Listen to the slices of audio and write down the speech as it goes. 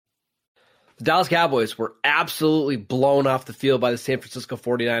The Dallas Cowboys were absolutely blown off the field by the San Francisco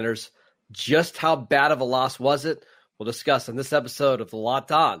 49ers. Just how bad of a loss was it? We'll discuss in this episode of the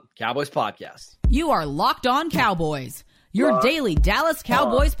Locked On Cowboys podcast. You are Locked On Cowboys, your daily Dallas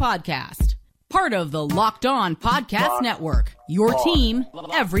Cowboys podcast. Part of the Locked On Podcast Network, your team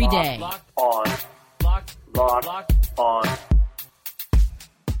every day. Locked On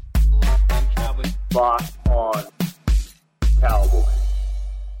Cowboys.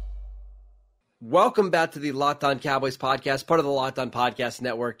 Welcome back to the Locked On Cowboys podcast, part of the Locked On Podcast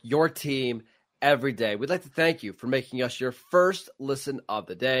Network, your team every day. We'd like to thank you for making us your first listen of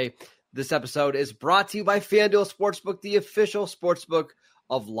the day. This episode is brought to you by FanDuel Sportsbook, the official sportsbook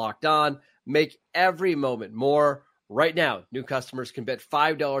of Locked On. Make every moment more. Right now, new customers can bet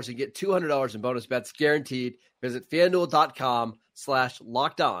 $5 and get $200 in bonus bets guaranteed. Visit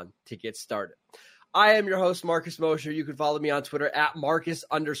FanDuel.com/LockedOn to get started. I am your host, Marcus Mosher. You can follow me on Twitter at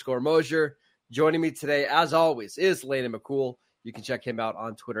Marcus_Mosher. Joining me today, as always, is Landon McCool. You can check him out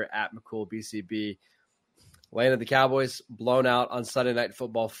on Twitter at McCoolBCB. Landon, the Cowboys blown out on Sunday Night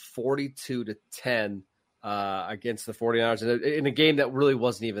Football 42-10 against the 49ers in a game that really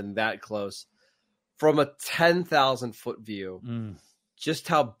wasn't even that close. From a 10,000-foot view, just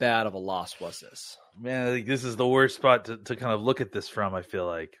how bad of a loss was this? Man, I think this is the worst spot to kind of look at this from, I feel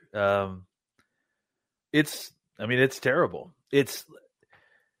like. It's terrible.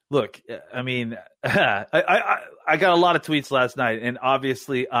 Look, I mean, I got a lot of tweets last night, and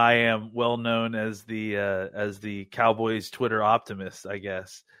obviously I am well known as the Cowboys Twitter optimist, I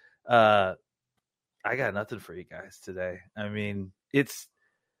guess. I got nothing for you guys today. I mean,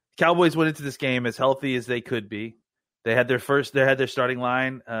 Cowboys went into this game as healthy as they could be. They had their starting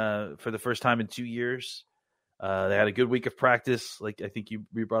line for the first time in 2 years. They had a good week of practice, like I think you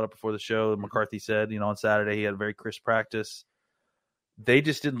brought up before the show. McCarthy said, on Saturday he had a very crisp practice. They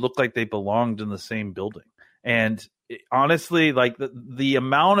just didn't look like they belonged in the same building. And honestly, like the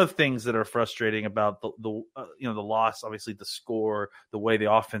amount of things that are frustrating about the loss, obviously the score, the way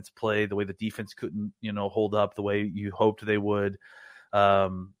the offense played, the way the defense couldn't, hold up the way you hoped they would,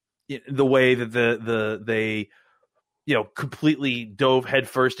 the way that they completely dove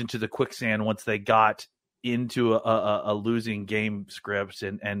headfirst into the quicksand once they got into a losing game script,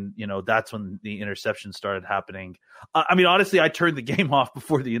 and that's when the interception started happening. I mean, honestly, I turned the game off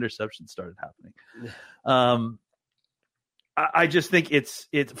before the interception started happening. I just think it's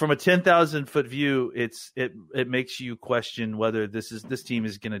from a 10,000-foot view, it makes you question whether this team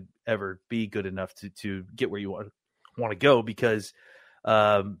is going to ever be good enough to get where you want to go, because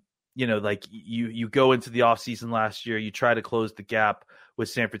like you go into the offseason last year, you try to close the gap with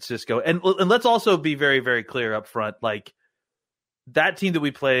San Francisco. And let's also be very, very clear up front. Like, that team that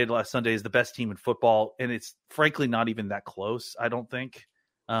we played last Sunday is the best team in football, and it's frankly not even that close, I don't think.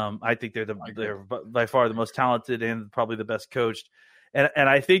 I think they're by far the most talented and probably the best coached. And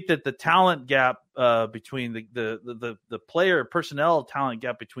I think that the talent gap between the player personnel talent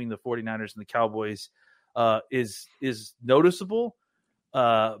gap between the 49ers and the Cowboys is noticeable.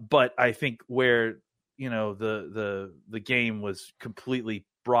 But I think where the game was completely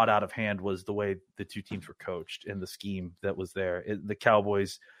brought out of hand was the way the two teams were coached and the scheme that was there. The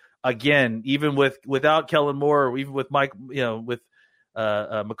Cowboys, again, even without Kellen Moore, or even with Mike, with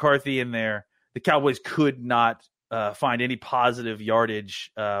McCarthy in there, the Cowboys could not find any positive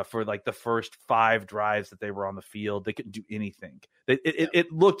yardage for like the first 5 drives that they were on the field. They couldn't do anything.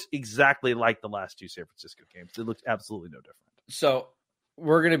 It looked exactly like the last 2 San Francisco games. It looked absolutely no different. So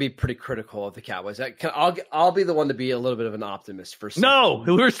we're going to be pretty critical of the Cowboys. I'll be the one to be a little bit of an optimist for some. No,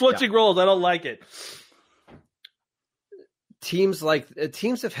 we're switching roles. I don't like it. Teams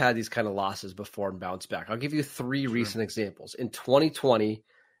have had these kind of losses before and bounce back. I'll give you 3 recent examples. In 2020,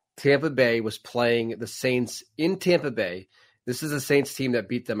 Tampa Bay was playing the Saints in Tampa Bay. This is a Saints team that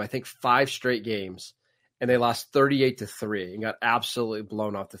beat them, I think, 5 straight games, and they lost 38-3 and got absolutely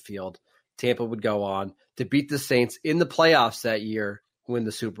blown off the field. Tampa would go on to beat the Saints in the playoffs that year, win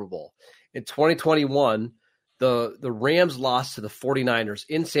the Super Bowl. In 2021, the Rams lost to the 49ers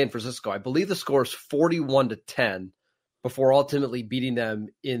in San Francisco. I believe the score is 41-10 before ultimately beating them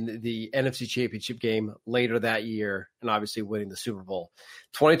in the NFC Championship game later that year and obviously winning the Super Bowl.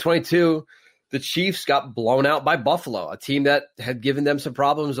 2022, the Chiefs got blown out by Buffalo, a team that had given them some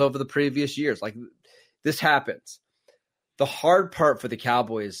problems over the previous years. Like, this happens. The hard part for the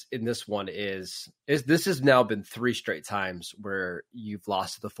Cowboys in this one is this has now been 3 straight times where you've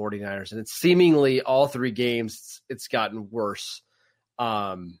lost to the 49ers, and it's seemingly all 3 games it's gotten worse.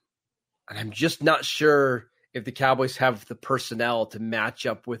 And I'm just not sure if the Cowboys have the personnel to match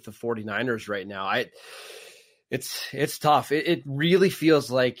up with the 49ers right now. It's tough. It really feels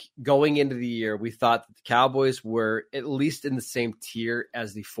like going into the year, we thought that the Cowboys were at least in the same tier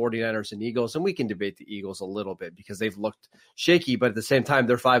as the 49ers and Eagles. And we can debate the Eagles a little bit because they've looked shaky, but at the same time,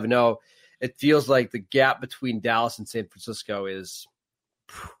 they're 5-0. It feels like the gap between Dallas and San Francisco is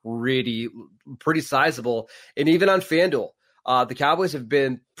pretty sizable. And even on FanDuel, the Cowboys have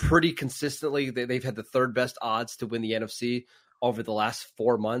been pretty consistently, they've had the third best odds to win the NFC over the last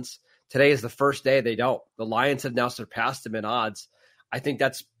 4 months. Today is the first day they don't. The Lions have now surpassed them in odds. I think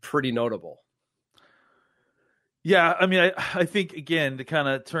that's pretty notable. Yeah, I mean, I think, again, to kind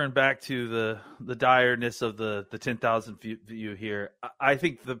of turn back to the direness of the 10,000 view here, I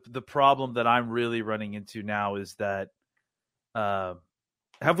think the problem that I'm really running into now is that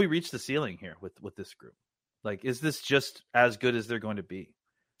have we reached the ceiling here with this group? Like, is this just as good as they're going to be?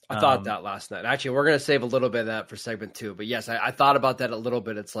 I thought that last night. Actually, we're going to save a little bit of that for segment 2. But yes, I thought about that a little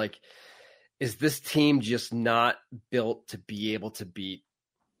bit. It's like, is this team just not built to be able to beat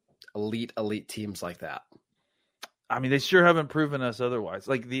elite teams like that? I mean, they sure haven't proven us otherwise.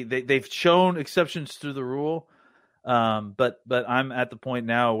 Like they've shown exceptions to the rule, but I'm at the point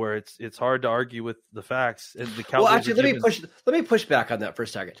now where it's hard to argue with the facts. And the Cowboys. Well, actually, let me push back on that for a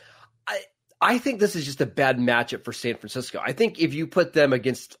second. I think this is just a bad matchup for San Francisco. I think if you put them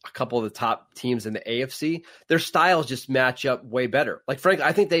against a couple of the top teams in the AFC, their styles just match up way better. Like, frankly,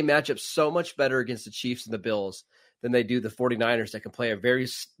 I think they match up so much better against the Chiefs and the Bills than they do the 49ers that can play a very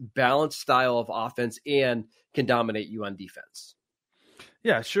balanced style of offense and can dominate you on defense.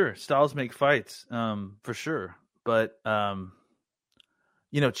 Yeah, sure. Styles make fights, for sure. But,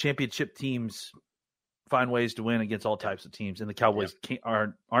 championship teams find ways to win against all types of teams, and the Cowboys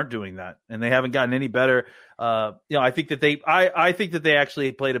aren't doing that, and they haven't gotten any better. I think that I think that they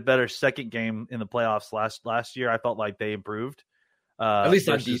actually played a better second game in the playoffs last year. I felt like they improved, at least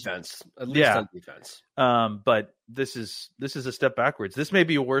on defense. On defense. But this is a step backwards. This may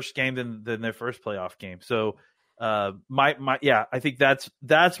be a worse game than their first playoff game. So, I think that's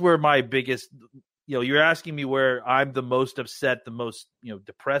where my biggest. You're asking me where I'm the most upset, the most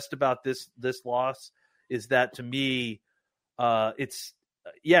depressed about this loss. Is that, to me, it's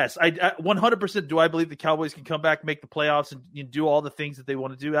yes, I 100% do I believe the Cowboys can come back, make the playoffs, and do all the things that they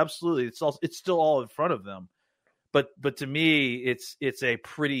want to do. Absolutely, it's still all in front of them. But to me, it's a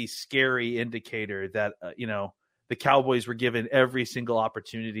pretty scary indicator that the Cowboys were given every single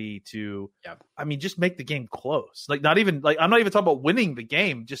opportunity to. Yeah. I mean, just make the game close. Like, not even I'm not even talking about winning the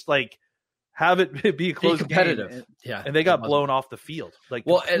game. Just like have it be a close competitive game. And they got blown off the field.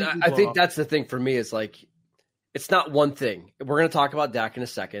 And I think that's the thing for me is like, it's not one thing. We're going to talk about Dak in a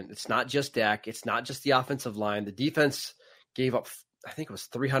second. It's not just Dak. It's not just the offensive line. The defense gave up, I think it was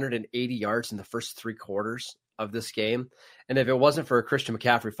 380 yards in the first 3 quarters of this game. And if it wasn't for a Christian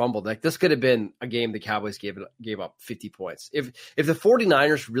McCaffrey fumble, like, this could have been a game the Cowboys gave up 50 points. If the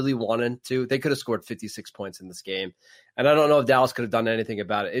 49ers really wanted to, they could have scored 56 points in this game. And I don't know if Dallas could have done anything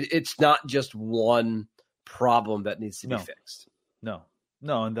about it. It's not just one problem that needs to be fixed. No.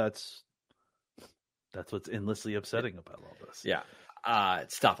 And that's what's endlessly upsetting about all this. Yeah.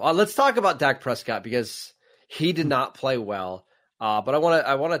 It's tough. Let's talk about Dak Prescott, because he did not play well. But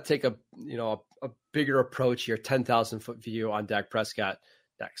I want to take a bigger approach here, 10,000-foot view on Dak Prescott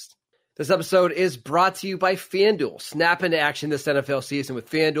next. This episode is brought to you by FanDuel. Snap into action this NFL season with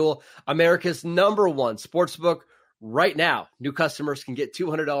FanDuel, America's #1 sportsbook. Right now, new customers can get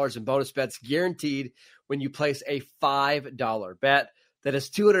 $200 in bonus bets guaranteed when you place a $5 bet. That is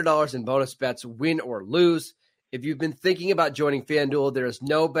 $200 in bonus bets, win or lose. If you've been thinking about joining FanDuel, there is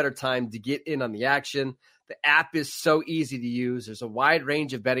no better time to get in on the action. The app is so easy to use. There's a wide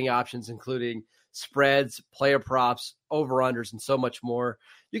range of betting options, including spreads, player props, over-unders, and so much more.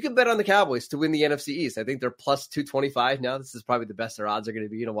 You can bet on the Cowboys to win the NFC East. I think they're plus 225 now. This is probably the best their odds are going to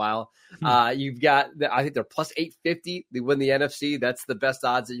be in a while. I think they're plus 850. They win the NFC. That's the best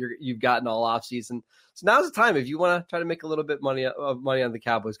odds that you've gotten all offseason. So now's the time. If you want to try to make a little bit of money on the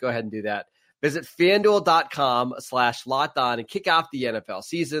Cowboys, go ahead and do that. Visit FanDuel.com/LockedOn and kick off the NFL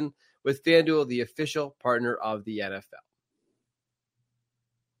season with FanDuel, the official partner of the NFL.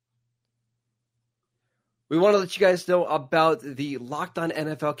 We want to let you guys know about the Locked On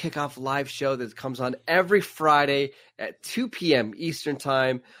NFL Kickoff live show that comes on every Friday at 2 p.m. Eastern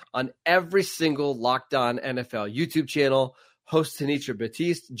Time on every single Locked On NFL YouTube channel. Hosts Tanitra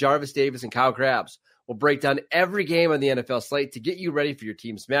Batiste, Jarvis Davis, and Kyle Krabs will break down every game on the NFL slate to get you ready for your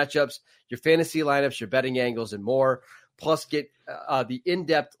team's matchups, your fantasy lineups, your betting angles, and more. Plus, get the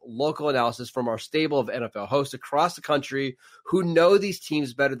in-depth local analysis from our stable of NFL hosts across the country who know these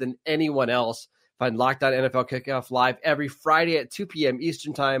teams better than anyone else. Find Locked On NFL Kickoff live every Friday at 2 p.m.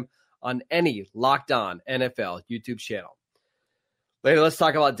 Eastern Time on any Locked On NFL YouTube channel. Later, let's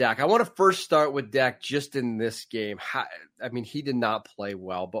talk about Dak. I want to first start with Dak just in this game. He did not play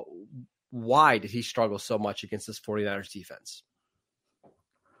well, but why did he struggle so much against this 49ers defense?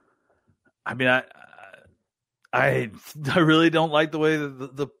 I mean, I really don't like the way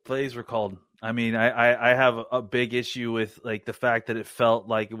that the plays were called. I mean, I have a big issue with like the fact that it felt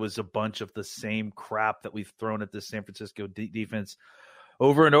like it was a bunch of the same crap that we've thrown at the San Francisco defense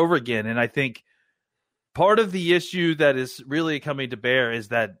over and over again. And I think part of the issue that is really coming to bear is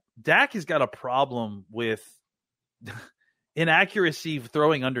that Dak has got a problem with inaccuracy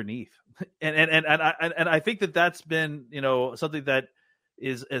throwing underneath. And I think that's been, something that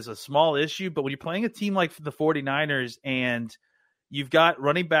is a small issue, but when you're playing a team like the 49ers and you've got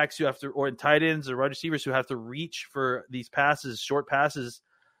running backs who have to, or tight ends or wide receivers who have to reach for these passes, short passes,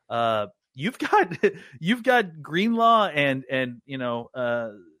 you've got Greenlaw and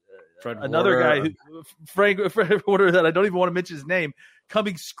another guy who Frank Warner, that I don't even want to mention his name,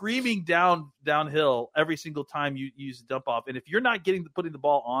 coming screaming downhill every single time you use a dump off. And if you're not putting the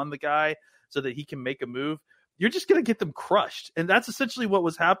ball on the guy so that he can make a move, you're just going to get them crushed. And that's essentially what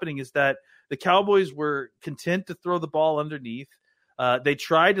was happening, is that the Cowboys were content to throw the ball underneath. They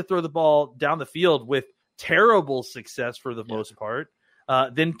tried to throw the ball down the field with terrible success for the most part,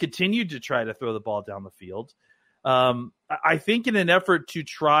 then continued to try to throw the ball down the field. I think in an effort to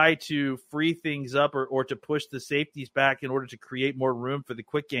try to free things up or to push the safeties back in order to create more room for the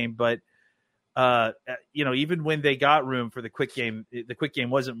quick game. But, even when they got room for the quick game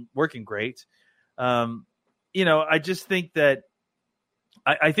wasn't working great. I just think that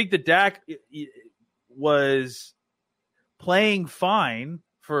I think that Dak was playing fine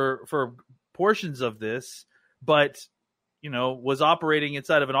for portions of this, but, was operating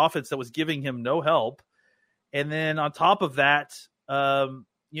inside of an offense that was giving him no help. And then on top of that,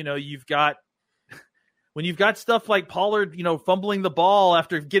 you've got when you've got stuff like Pollard, fumbling the ball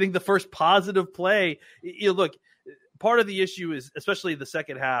after getting the first positive play. Look, part of the issue is, especially the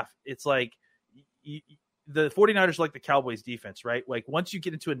second half, it's like the 49ers like the Cowboys defense, right? Like once you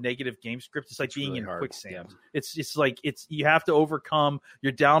get into a negative game script, it's like being really in quicksand. Yeah. It's like you have to overcome.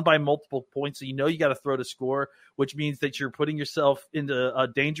 You're down by multiple points, so you got to throw to score, which means that you're putting yourself into a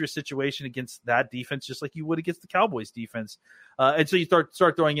dangerous situation against that defense, just like you would against the Cowboys defense. And so you start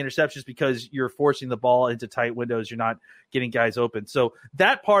throwing interceptions because you're forcing the ball into tight windows. You're not getting guys open. So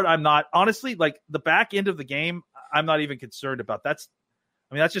that part, I'm not honestly, like the back end of the game, I'm not even concerned about. That's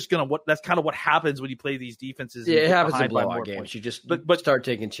that's kind of what happens when you play these defenses. Yeah, it happens in blowout games. Points. You just start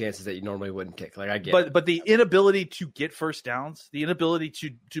taking chances that you normally wouldn't take. Like I get, but the inability to get first downs, the inability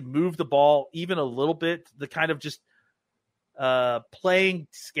to move the ball even a little bit, the kind of just playing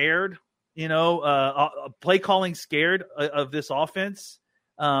scared, play calling scared of this offense.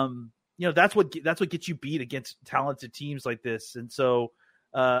 That's what gets you beat against talented teams like this. And so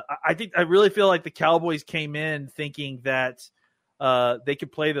I really feel like the Cowboys came in thinking that they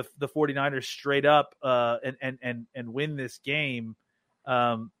could play the 49ers straight up and win this game.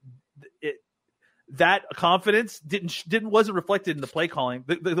 That confidence wasn't reflected in the play calling.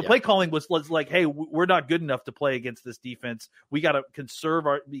 The play calling was like, hey, we're not good enough to play against this defense. We got to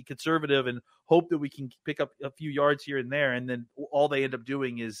be conservative and hope that we can pick up a few yards here and there. And then all they end up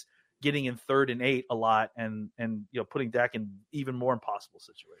doing is getting in 3rd and 8 a lot and putting Dak in even more impossible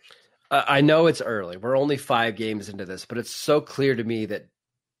situations. I know it's early. We're only 5 games into this, but it's so clear to me that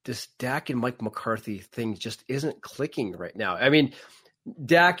this Dak and Mike McCarthy thing just isn't clicking right now. I mean,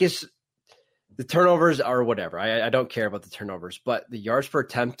 Dak is – the turnovers are whatever. I don't care about the turnovers, but the yards per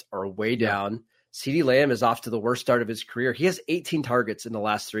attempt are way down. CeeDee Lamb is off to the worst start of his career. He has 18 targets in the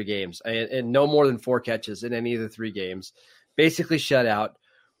last 3 games and no more than 4 catches in any of the 3 games. Basically shut out.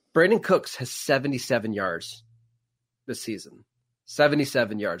 Brandon Cooks has 77 yards this season.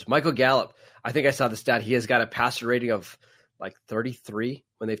 77 yards. Michael Gallup, I think I saw the stat. He has got a passer rating of like 33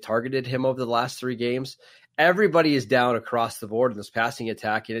 when they've targeted him over the last 3 games. Everybody is down across the board in this passing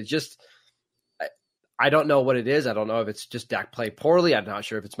attack. And it just, I don't know what it is. I don't know if it's just Dak playing poorly. I'm not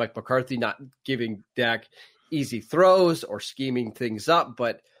sure if it's Mike McCarthy not giving Dak easy throws or scheming things up,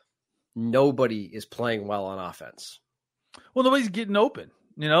 but nobody is playing well on offense. Well, nobody's getting open.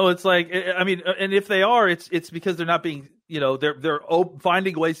 It's like, I mean, and if they are, it's because they're not being, they're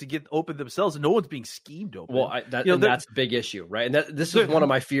finding ways to get open themselves, and no one's being schemed open. Well, that's a big issue, right? And this is one of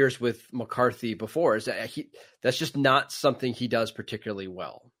my fears with McCarthy before, is that that's just not something he does particularly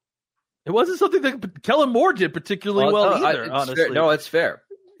well. It wasn't something that Kellen Moore did particularly well either, honestly. Fair. No, it's fair.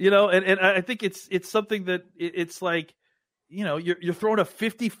 And I think it's something that it's like, you're throwing a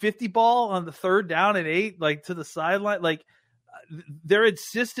 50-50 ball on the 3rd down and 8, like to the sideline, like. their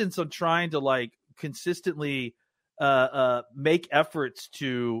insistence on trying to like consistently make efforts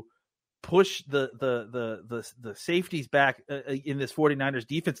to push the safeties back in this 49ers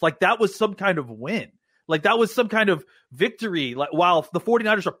defense, like that was some kind of win. Like that was some kind of victory. Like while the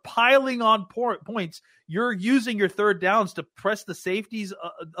 49ers are piling on points, you're using your third downs to press the safeties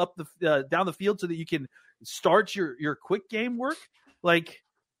up down the field so that you can start your quick game work. Like,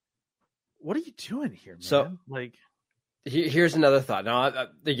 what are you doing here, man? So, like, here's another thought. Now,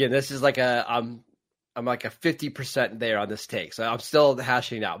 again, this is like I'm like a 50% there on this take, so I'm still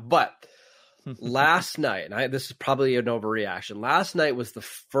hashing it out. But last night, and this is probably an overreaction. Last night was the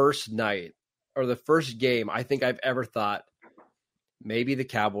first night or the first game I think I've ever thought maybe the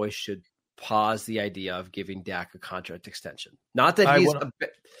Cowboys should pause the idea of giving Dak a contract extension. Not that he's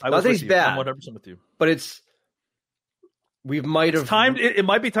bad. I'm 100% with you. But it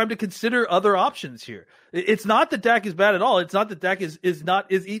might be time to consider other options here. It's not that Dak is bad at all. It's not that Dak is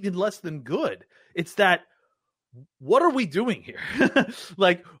even less than good. It's that, what are we doing here?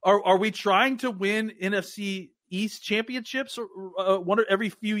 Like, are we trying to win NFC East championships one every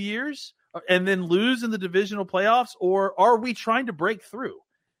few years and then lose in the divisional playoffs? Or are we trying to break through?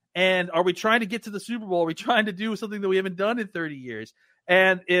 And are we trying to get to the Super Bowl? Are we trying to do something that we haven't done in 30 years?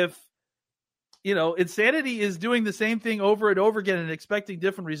 And if, insanity is doing the same thing over and over again and expecting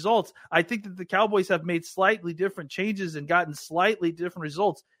different results, I think that the Cowboys have made slightly different changes and gotten slightly different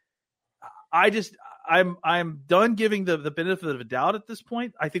results. I'm done giving the benefit of a doubt at this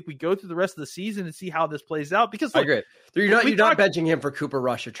point. I think we go through the rest of the season and see how this plays out. Because look, I agree. You're not benching him for Cooper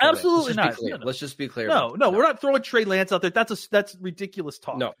Rush or Trey Lance. Absolutely not. Let's just be clear. No, we're not throwing Trey Lance out there. That's ridiculous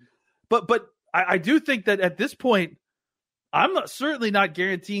talk. No, but I do think that at this point, I'm certainly not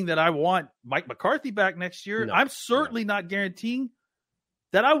guaranteeing that I want Mike McCarthy back next year. No, I'm certainly not guaranteeing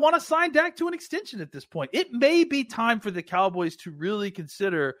that I want to sign Dak to an extension at this point. It may be time for the Cowboys to really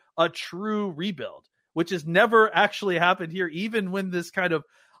consider a true rebuild, which has never actually happened here. Even when this kind of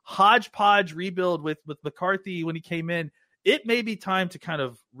hodgepodge rebuild with McCarthy, when he came in, it may be time to kind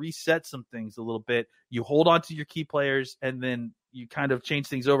of reset some things a little bit. You hold on to your key players, and then you kind of change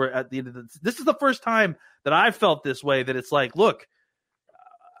things over at the end of this is the first time that I've felt this way, that it's like, look,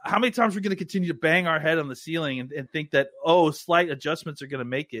 how many times we're going to continue to bang our head on the ceiling and think that, slight adjustments are going to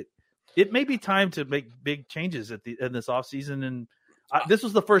make it. It may be time to make big changes in this offseason. And this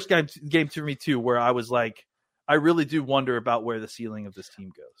was the first game to me too, where I was like, I really do wonder about where the ceiling of this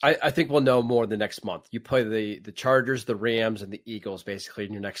team goes. I think we'll know more the next month. You play the Chargers, the Rams, and the Eagles basically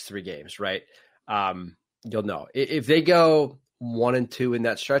in your next 3 games, right? You'll know if they go 1-2 in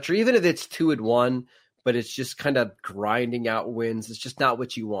that stretch, or even if it's 2-1, but it's just kind of grinding out wins. It's just not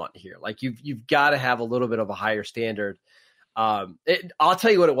what you want here. Like you've got to have a little bit of a higher standard. I'll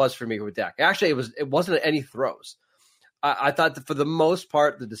tell you what it was for me with Dak. Actually, it wasn't any throws. I thought that for the most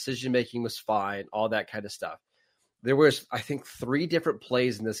part, the decision making was fine, all that kind of stuff. There was, I think, 3 different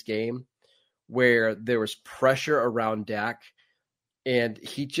plays in this game where there was pressure around Dak, and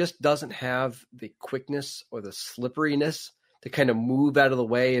he just doesn't have the quickness or the slipperiness to kind of move out of the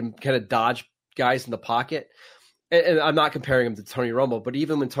way and kind of dodge guys in the pocket. And I'm not comparing him to Tony Romo, but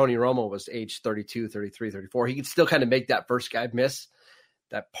even when Tony Romo was age 32, 33, 34, he could still kind of make that first guy miss.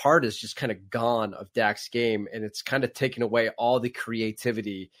 That part is just kind of gone of Dak's game, and it's kind of taken away all the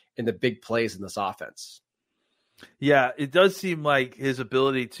creativity in the big plays in this offense. Yeah, it does seem like his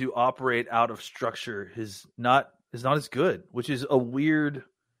ability to operate out of structure is not as good, which is a weird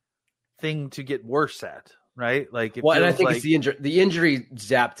thing to get worse at. Right? Like, and I think it's the injury. The injury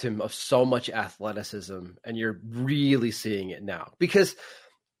zapped him of so much athleticism, and you're really seeing it now. Because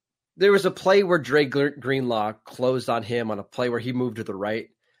there was a play where Dre Greenlaw closed on him on a play where he moved to the right.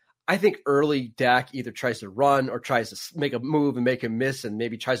 I think early Dak either tries to run or tries to make a move and make him miss, and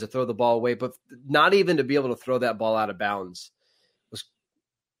maybe tries to throw the ball away, but not even to be able to throw that ball out of bounds was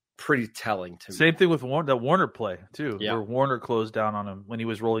pretty telling to me. Same thing with that Warner play too, where Warner closed down on him when he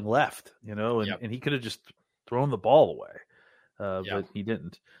was rolling left, and he could have just thrown the ball away, but he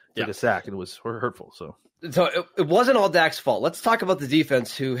didn't. Took a sack, and it was hurtful. So it wasn't all Dak's fault. Let's talk about the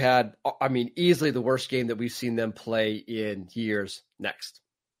defense, who had, easily the worst game that we've seen them play in years. Next.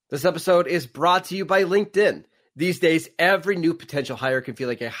 This episode is brought to you by LinkedIn. These days, every new potential hire can feel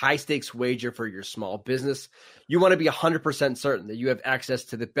like a high-stakes wager for your small business. You want to be 100% certain that you have access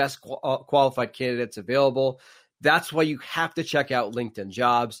to the best qualified candidates available. That's why you have to check out LinkedIn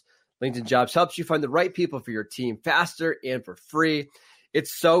Jobs. LinkedIn Jobs helps you find the right people for your team faster and for free.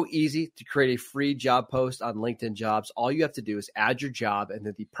 It's so easy to create a free job post on LinkedIn Jobs. All you have to do is add your job and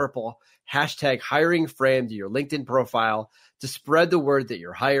then the purple #hiring frame to your LinkedIn profile to spread the word that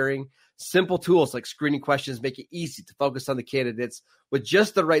you're hiring. Simple tools like screening questions make it easy to focus on the candidates with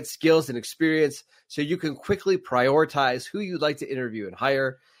just the right skills and experience so you can quickly prioritize who you'd like to interview and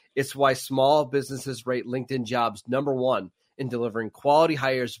hire. It's why small businesses rate LinkedIn Jobs #1 in delivering quality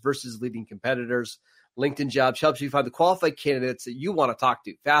hires versus leading competitors. LinkedIn Jobs helps you find the qualified candidates that you want to talk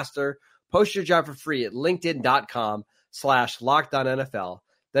to faster. Post your job for free at linkedin.com/LockedOnNFL.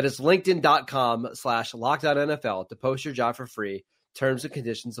 That is linkedin.com/LockedOnNFL to post your job for free. Terms and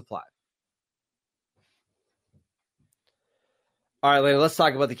conditions apply. All right, Lena, let's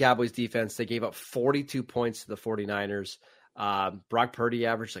talk about the Cowboys defense. They gave up 42 points to the 49ers. Brock Purdy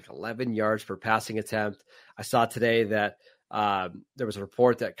averaged like 11 yards per passing attempt. I saw today that there was a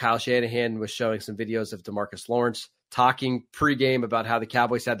report that Kyle Shanahan was showing some videos of DeMarcus Lawrence talking pregame about how the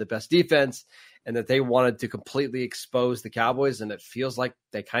Cowboys had the best defense and that they wanted to completely expose the Cowboys, and it feels like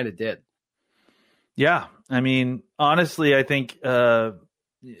they kind of did. Yeah, I mean, honestly, I think they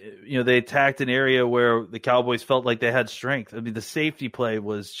attacked an area where the Cowboys felt like they had strength. I mean, the safety play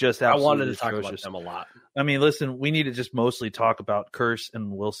was just absolutely I wanted to atrocious. talk about them a lot. I mean, listen, we need to just mostly talk about Curse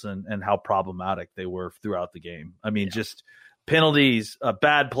and Wilson and how problematic they were throughout the game. I mean, just penalties,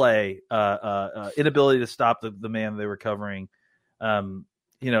 bad play, inability to stop the man they were covering.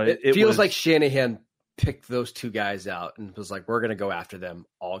 It feels was, like Shanahan picked those two guys out and was like, we're going to go after them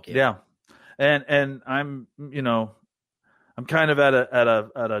all game. Yeah. And I'm kind of at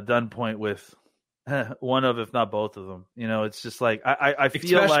a done point with one of, if not both of them. It's just like I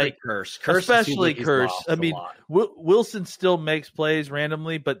feel especially like Curse, especially Curse. I mean, Wilson still makes plays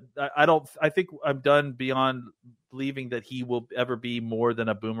randomly, but I think I'm done beyond believing that he will ever be more than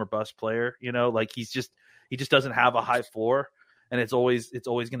a boom or bust player. Like he just doesn't have a high floor, and it's always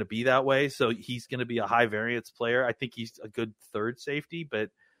going to be that way. So he's going to be a high variance player. I think he's a good third safety,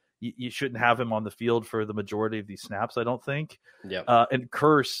 but you shouldn't have him on the field for the majority of these snaps, I don't think. Yeah. And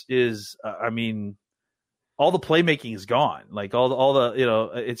Curse is, all the playmaking is gone. Like all the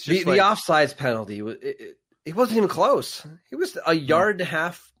it's just the offsides penalty. It wasn't even close. It was a yard and a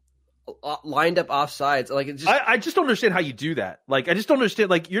half lined up offsides. Like it just. I just don't understand how you do that. Like I just don't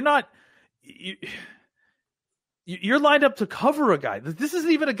understand. Like you're lined up to cover a guy. This isn't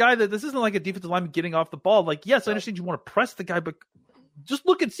even a guy this isn't like a defensive lineman getting off the ball. Like yes, I understand you want to press the guy, but just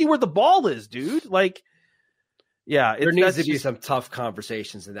look and see where the ball is, dude. Like, yeah. There needs to be some tough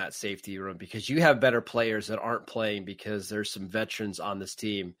conversations in that safety room because you have better players that aren't playing because there's some veterans on this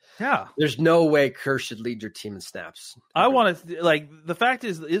team. Yeah. There's no way Kerr should lead your team in snaps. I want to, the fact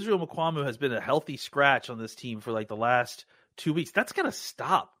is Israel Mukuamu has been a healthy scratch on this team for like the last 2 weeks. That's got to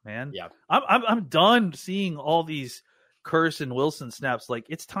stop, man. Yeah. I'm done seeing all these Curse and Wilson snaps. Like,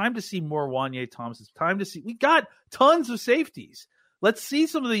 it's time to see more Wanye Thomas. It's time to see, we got tons of safeties. Let's see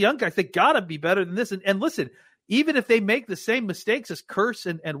some of the young guys. They got to be better than this. And listen, even if they make the same mistakes as Curse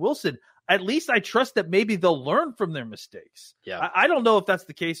and Wilson, at least I trust that maybe they'll learn from their mistakes. Yeah. I don't know if that's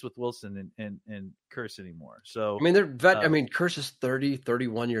the case with Wilson and Curse anymore. So, I mean, Curse is 30,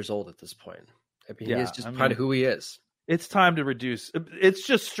 31 years old at this point. I mean, he is just kind of who he is. It's time to reduce. It's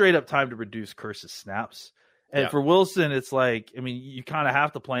just straight up time to reduce Curse's snaps. And for Wilson, it's like, I mean, you kind of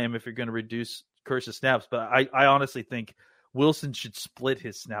have to play him if you're going to reduce Curse's snaps. But I honestly think Wilson should split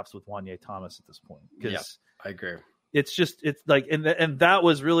his snaps with Wanye Thomas at this point. Yeah, I agree. It's like, and that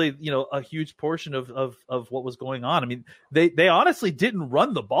was really, a huge portion of what was going on. I mean, they honestly didn't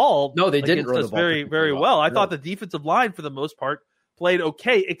run the ball. No, they didn't run the ball very, very well. I thought the defensive line, for the most part, played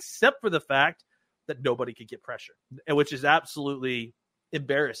okay, except for the fact that nobody could get pressure, which is absolutely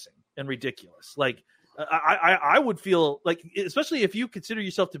embarrassing and ridiculous. Like, I would feel like, especially if you consider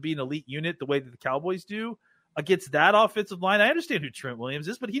yourself to be an elite unit the way that the Cowboys do, against that offensive line, I understand who Trent Williams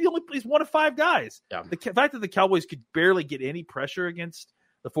is, but he's one of 5 guys. Yeah. The fact that the Cowboys could barely get any pressure against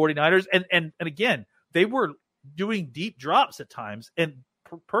the 49ers, and again, they were doing deep drops at times, and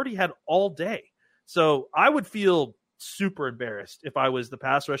Purdy had all day. So I would feel super embarrassed if I was the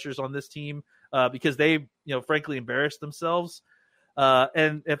pass rushers on this team because they, frankly embarrassed themselves.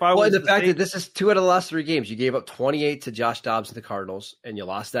 And if I was the fact that this is 2 out of the last 3 games, you gave up 28 to Josh Dobbs and the Cardinals, and you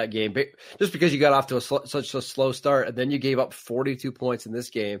lost that game just because you got off to such a slow start, and then you gave up 42 points in this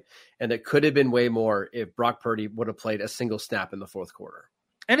game, and it could have been way more if Brock Purdy would have played a single snap in the fourth quarter.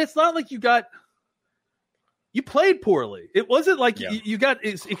 And it's not like you played poorly. It wasn't like you got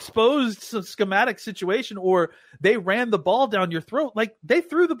exposed to a schematic situation or they ran the ball down your throat. Like, they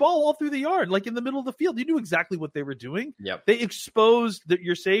threw the ball all through the yard, like in the middle of the field. You knew exactly what they were doing. Yep. They exposed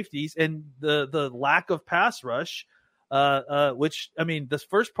your safeties and the lack of pass rush, which, I mean, this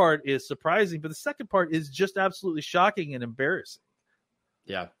first part is surprising, but the second part is just absolutely shocking and embarrassing.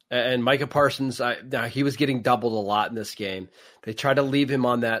 Yeah. And Micah Parsons, he was getting doubled a lot in this game. They tried to leave him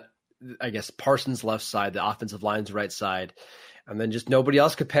on that I guess, Parsons' left side, the offensive line's right side. And then just nobody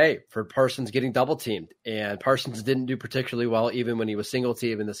else could pay for Parsons getting double teamed. And Parsons didn't do particularly well, even when he was single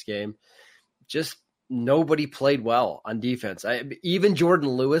team in this game. Just nobody played well on defense. Even Jordan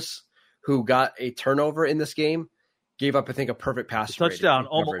Lewis, who got a turnover in this game, gave up, I think, a perfect pass touchdown,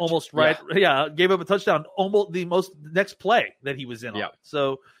 almost right. Yeah, gave up a touchdown, almost the next play that he was in on.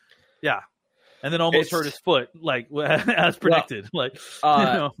 So, yeah. And then almost hurt his foot, like as predicted.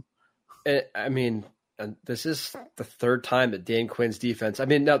 I mean, and this is the third time that Dan Quinn's defense. I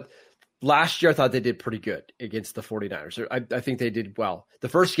mean, now last year I thought they did pretty good against the 49ers. I think they did well. The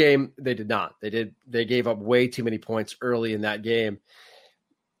first game they did not. They gave up way too many points early in that game.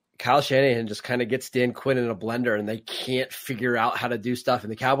 Kyle Shanahan just kind of gets Dan Quinn in a blender, and they can't figure out how to do stuff.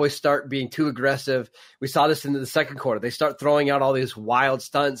 And the Cowboys start being too aggressive. We saw this in the second quarter. They start throwing out all these wild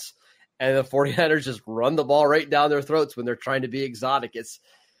stunts, and the 49ers just run the ball right down their throats when they're trying to be exotic.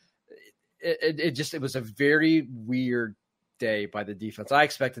 It was a very weird day by the defense. I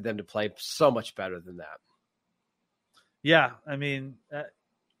expected them to play so much better than that. Yeah, I mean,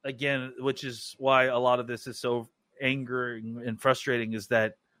 again, which is why a lot of this is so angering and frustrating, is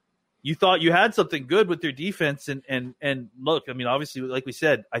that you thought you had something good with your defense. And look, I mean, obviously, like we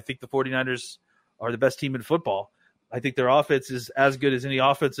said, I think the 49ers are the best team in football. I think their offense is as good as any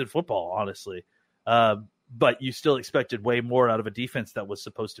offense in football, honestly. But you still expected way more out of a defense that was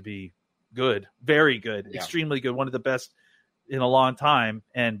supposed to be good, very good, extremely good, one of the best in a long time.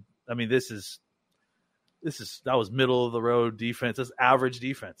 And I mean, that was middle of the road defense. That's average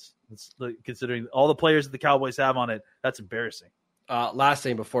defense. It's like, considering all the players that the Cowboys have on it, that's embarrassing. Last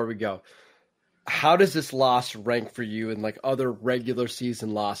thing before we go, how does this loss rank for you in like other regular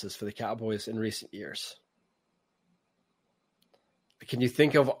season losses for the Cowboys in recent years? Can you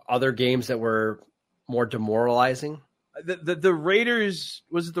think of other games that were more demoralizing? The Raiders,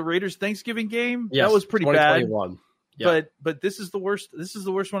 was it the Raiders Thanksgiving game? Yes, that was pretty bad. Yeah. But this is the worst. This is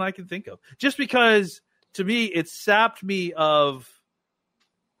the worst one I can think of. Just because to me, it sapped me of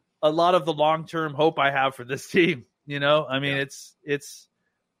a lot of the long-term hope I have for this team. You know, I mean, it's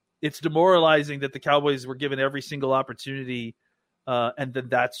demoralizing that the Cowboys were given every single opportunity, and then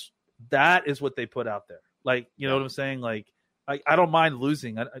that is what they put out there. Like, you know what I'm saying? Like, I don't mind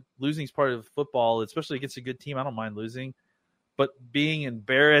losing. Losing is part of football, especially against a good team. I don't mind losing, but being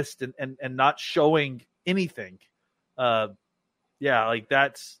embarrassed and not showing anything, like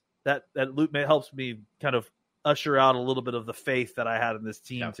that helps me kind of usher out a little bit of the faith that I had in this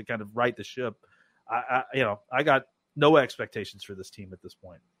team to kind of right the ship. I got no expectations for this team at this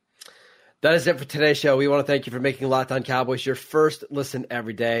point. That is it for today's show. We want to thank you for making Locked On Cowboys your first listen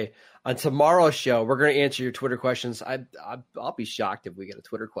every day. On tomorrow's show, we're going to answer your Twitter questions. I'll be shocked if we get a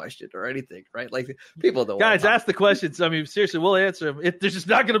Twitter question or anything, right? Like, people don't. Guys, ask the questions. I mean, seriously, we'll answer them. There's just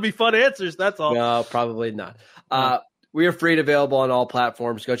not going to be fun answers. That's all. No, probably not. We are free and available on all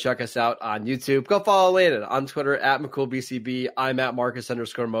platforms. Go check us out on YouTube. Go follow Landon on Twitter at McCoolBCB. I'm at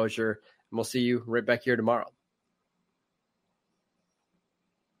Marcus_Mosher. And we'll see you right back here tomorrow.